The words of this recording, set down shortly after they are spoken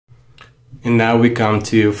And now we come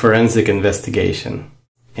to forensic investigation.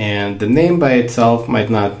 And the name by itself might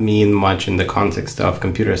not mean much in the context of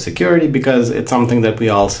computer security because it's something that we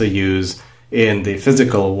also use in the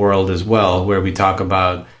physical world as well, where we talk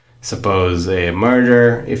about, suppose, a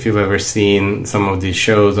murder. If you've ever seen some of these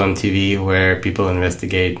shows on TV where people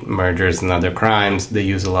investigate murders and other crimes, they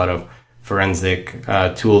use a lot of forensic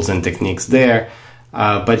tools and techniques there.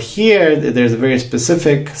 But here, there's a very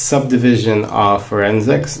specific subdivision of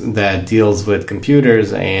forensics that deals with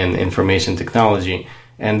computers and information technology.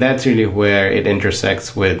 And that's really where it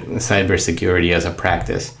intersects with cybersecurity as a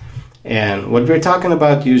practice. And what we're talking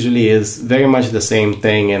about usually is very much the same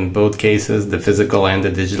thing in both cases, the physical and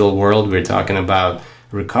the digital world. We're talking about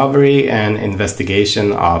recovery and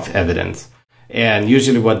investigation of evidence. And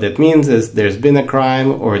usually what that means is there's been a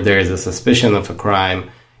crime or there's a suspicion of a crime,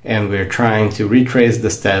 and we're trying to retrace the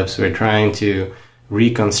steps. We're trying to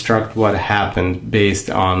reconstruct what happened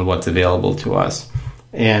based on what's available to us.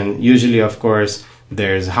 And usually, of course,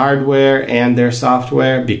 there's hardware and there's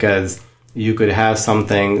software, because you could have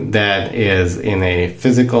something that is in a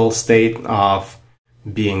physical state of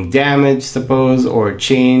being damaged, suppose, or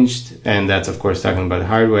changed. And that's, of course, talking about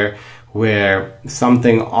hardware, where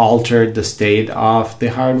something altered the state of the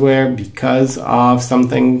hardware because of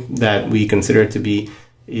something that we consider to be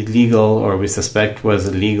illegal or we suspect was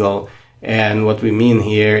illegal. And what we mean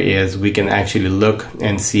here is we can actually look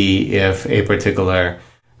and see if a particular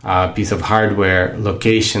piece of hardware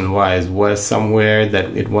location-wise was somewhere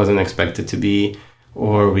that it wasn't expected to be,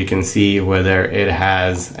 or we can see whether it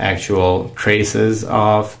has actual traces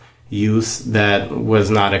of use that was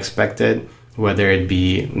not expected, whether it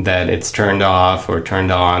be that it's turned off or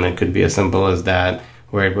turned on. It could be as simple as that,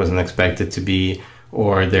 where it wasn't expected to be,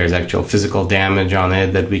 or there's actual physical damage on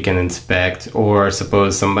it that we can inspect. Or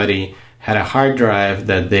suppose somebody had a hard drive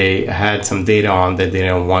that they had some data on that they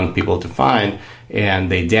didn't want people to find,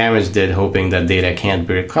 and they damaged it hoping that data can't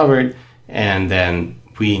be recovered, and then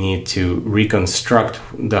we need to reconstruct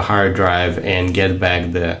the hard drive and get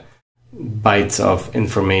back the bytes of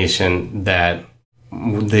information that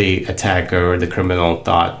the attacker or the criminal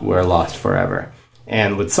thought were lost forever.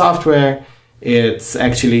 And with software, it's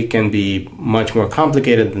actually can be much more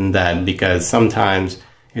complicated than that, because sometimes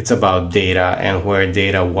it's about data and where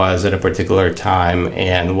data was at a particular time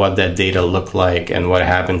and what that data looked like and what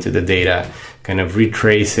happened to the data, kind of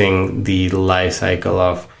retracing the life cycle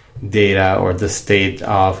of data or the state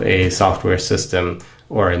of a software system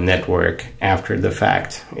or a network after the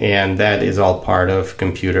fact. And that is all part of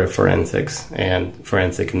computer forensics and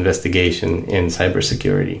forensic investigation in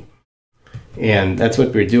cybersecurity. And that's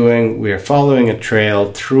what we're doing. We're following a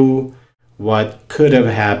trail through what could have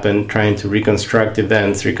happened, trying to reconstruct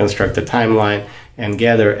events, reconstruct the timeline, and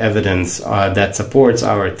gather evidence that supports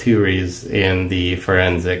our theories in the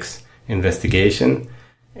forensics investigation.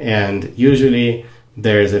 And usually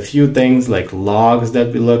there's a few things like logs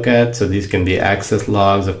that we look at. So these can be access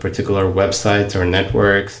logs of particular websites or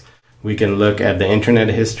networks. We can look at the internet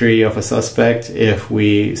history of a suspect if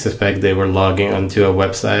we suspect they were logging onto a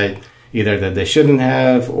website either that they shouldn't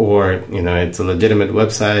have, or it's a legitimate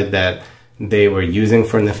website that they were using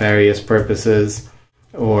for nefarious purposes.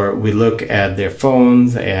 Or we look at their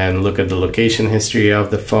phones and look at the location history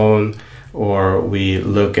of the phone, or we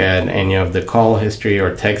look at any of the call history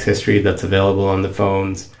or text history that's available on the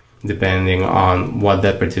phones, depending on what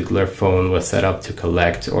that particular phone was set up to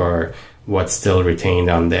collect or what's still retained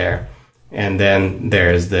on there. And then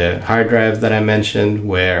there's the hard drives that I mentioned,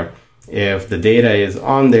 where if the data is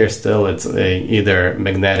on there still, it's either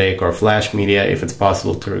magnetic or flash media, if it's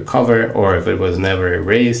possible to recover, or if it was never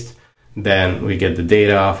erased, then we get the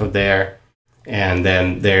data off of there. And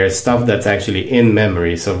then there's stuff that's actually in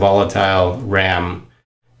memory, so volatile RAM,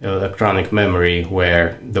 electronic memory,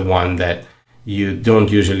 where the one that you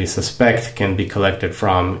don't usually suspect can be collected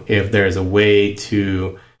from. If there's a way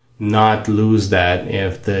to not lose that,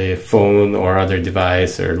 if the phone or other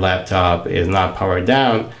device or laptop is not powered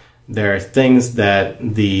down, there are things that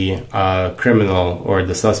the criminal or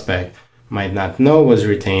the suspect might not know was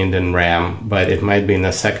retained in RAM, but it might be in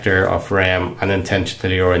a sector of RAM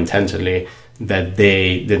unintentionally or intentionally that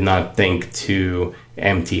they did not think to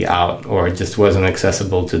empty out, or just wasn't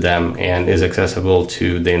accessible to them and is accessible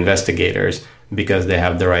to the investigators because they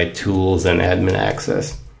have the right tools and admin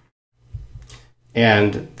access.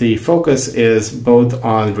 And the focus is both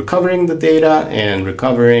on recovering the data and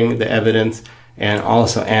recovering the evidence, and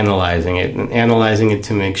also analyzing it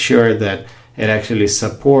to make sure that it actually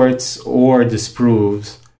supports or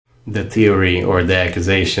disproves the theory or the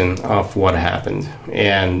accusation of what happened.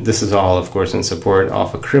 And this is all, of course, in support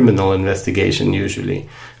of a criminal investigation usually.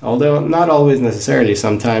 Although not always necessarily.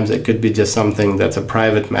 Sometimes it could be just something that's a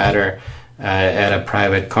private matter at a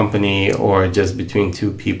private company or just between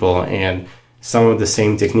two people. And some of the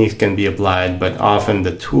same techniques can be applied, but often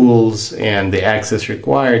the tools and the access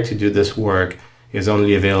required to do this work is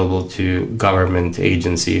only available to government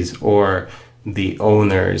agencies or the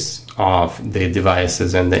owners of the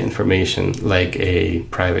devices and the information, like a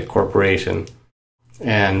private corporation.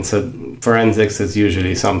 And so forensics is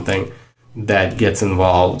usually something that gets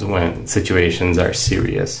involved when situations are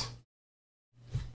serious.